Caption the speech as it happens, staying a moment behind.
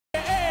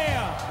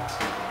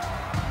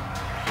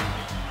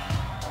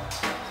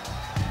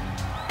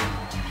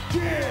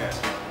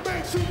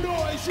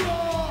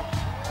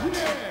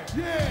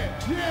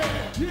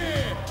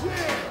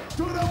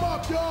Put them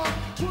up, y'all.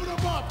 Put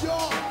them up,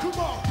 y'all. Come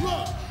on,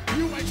 look.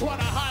 You ain't trying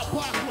to high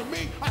box with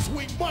me. I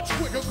swing much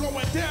quicker,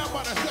 going down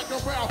by the second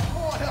round.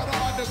 All hell to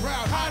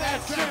underground. How that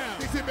sound?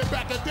 Exhibit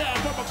back and down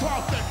from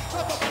across that.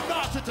 Nothing but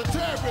nonsense to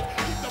terrorist.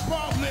 Keep the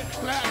bomb lit.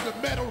 Blast the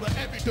metal to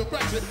every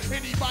direction.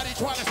 Anybody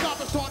trying to stop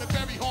us taught a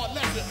very hard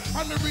lesson.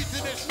 I'm the reason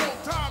there's no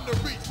time to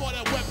reach for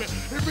that weapon.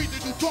 The reason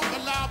you talk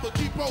aloud but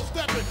keep on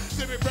stepping.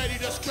 Exhibit ready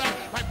to scrap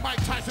like Mike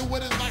Tyson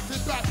with his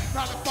license back.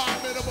 9 to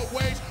 5 minimum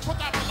wage. What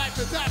type of life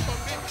is that for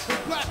me? It's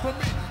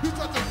blasphemy. You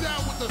touch them down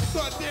with the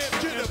Sundance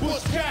Kid and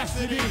Bush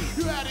Cassidy.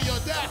 You had the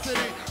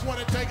audacity.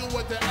 Wanna take it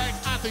with the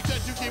X? I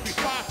suggest you give me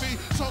 5 feet.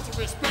 Show some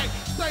respect.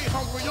 Stay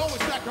hungry.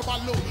 Always stack up my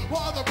loot.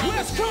 While other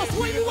Westcoast,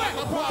 where you at?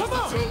 Come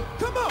on.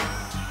 Come on.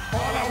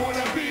 All I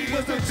wanna be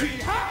was a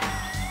G. Ha!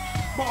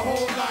 My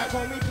whole life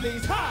on me,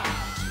 please. Ha!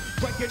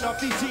 Breaking off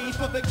these G's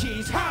for the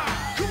keys.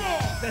 Ha! Come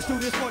on! Let's do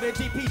this for the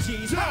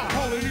DPGs. Ha!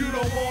 Homie, you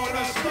don't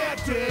wanna step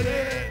to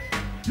it.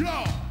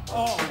 Yo!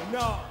 Oh,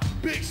 no.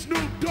 Big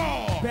Snoop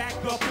Dogg. Back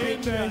up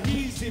in the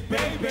Xzibit,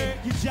 baby.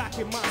 You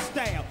jocking my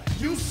style.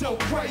 You so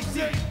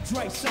crazy.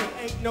 Dre say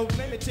ain't no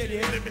limit to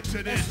this.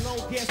 As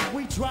long as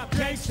we drop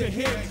gangsta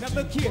hits. Now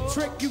look here,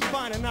 trick you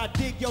fine and I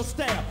dig your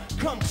style.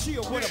 Come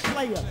chill with a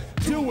player.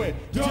 Do it,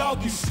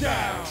 doggy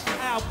style.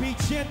 I'll be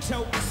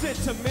gentle,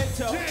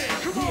 sentimental.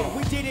 Yeah,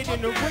 we did it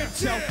in the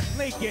rental.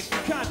 Lincoln,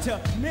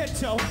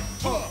 Continental.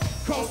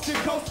 Coast to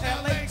coast,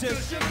 LA to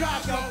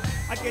Chicago.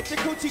 I get the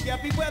coochie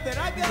everywhere that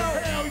I go.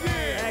 Hell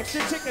yeah! Ask the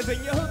chickens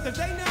in your hood cause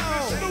they know.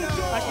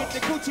 I get the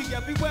coochie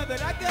everywhere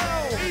that I go.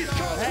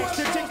 Ask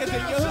the chickens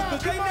in your hood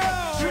cause they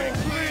know. Trick,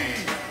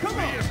 please. Come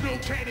on. Me and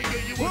Snoop can't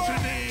give you what you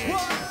need.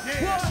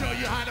 Yeah, show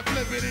you how to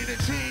flip it in the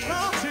cheese.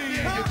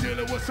 Yeah, you're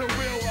dealing with some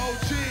real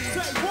OGs.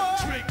 Say what?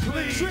 Trick,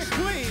 please. Trick,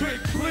 please.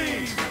 Trick,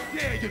 please.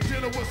 Yeah, you're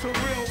dealing with some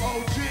real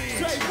OGs.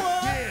 Say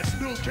what? Yeah,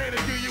 Snoop can't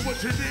give you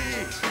what you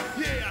need.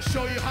 Yeah, I'll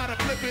show you how to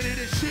flip it in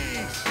the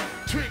cheese.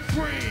 Trick,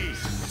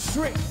 freeze.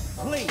 Trick,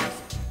 please.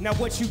 Now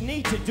what you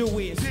need to do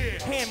is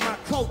hand my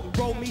coat and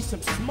roll me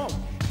some smoke.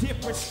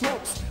 Different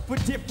strokes for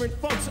different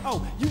folks.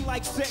 Oh, you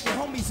like setting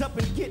homies up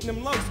and getting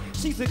them lows.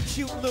 She's a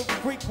cute little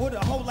freak with a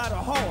whole lot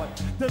of heart.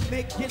 The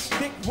lick gets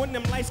thick when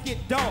them lights get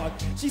dark.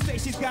 She say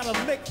she's got a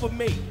lick for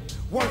me,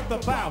 worth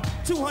about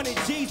 200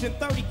 G's and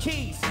 30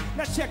 keys.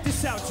 Now check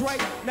this out, Dre.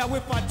 Now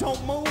if I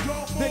don't move,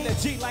 then a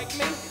G like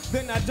me,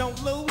 then I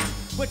don't lose.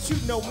 But you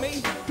know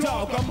me,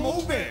 dog, I'm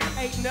moving.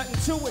 Ain't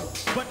nothing to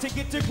it, but to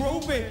get to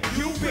grooving.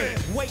 You've been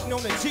waiting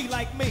on a G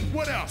like me.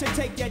 What else? To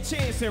take that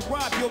chance and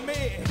rob your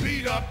man.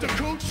 Beat up the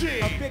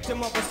coochie. A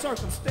victim of a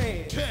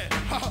circumstance.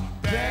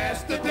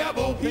 That's the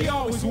devil. He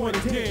always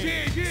wanted dance.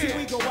 Yeah. See,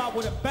 we go out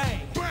with a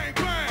bang. Bang,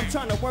 bang. I'm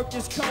trying to work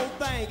this cold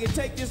thing and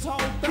take this whole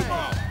thing. Come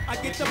on. I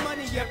get the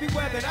money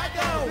everywhere that I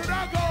go.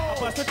 I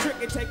bust a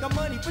trick and take the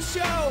money for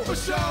show. For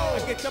show. I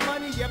get the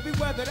money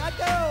everywhere that I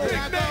go.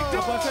 I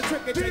bust a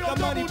trick and take the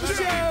money for show.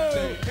 Say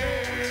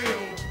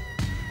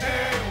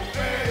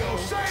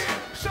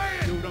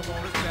it. You don't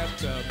wanna step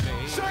to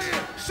me. Say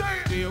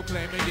it. Still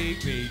claiming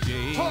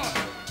DPG.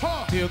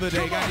 Ha. Till the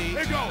day I need.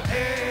 It go.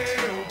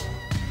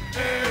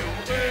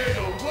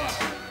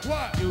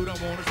 What? You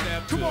don't wanna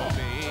step to Come on.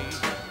 me.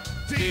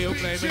 Still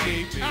claiming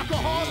DPG.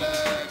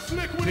 Alcoholics,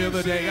 liquid Till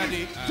the day I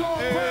need. Dog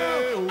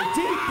pound.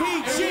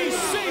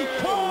 DPGC.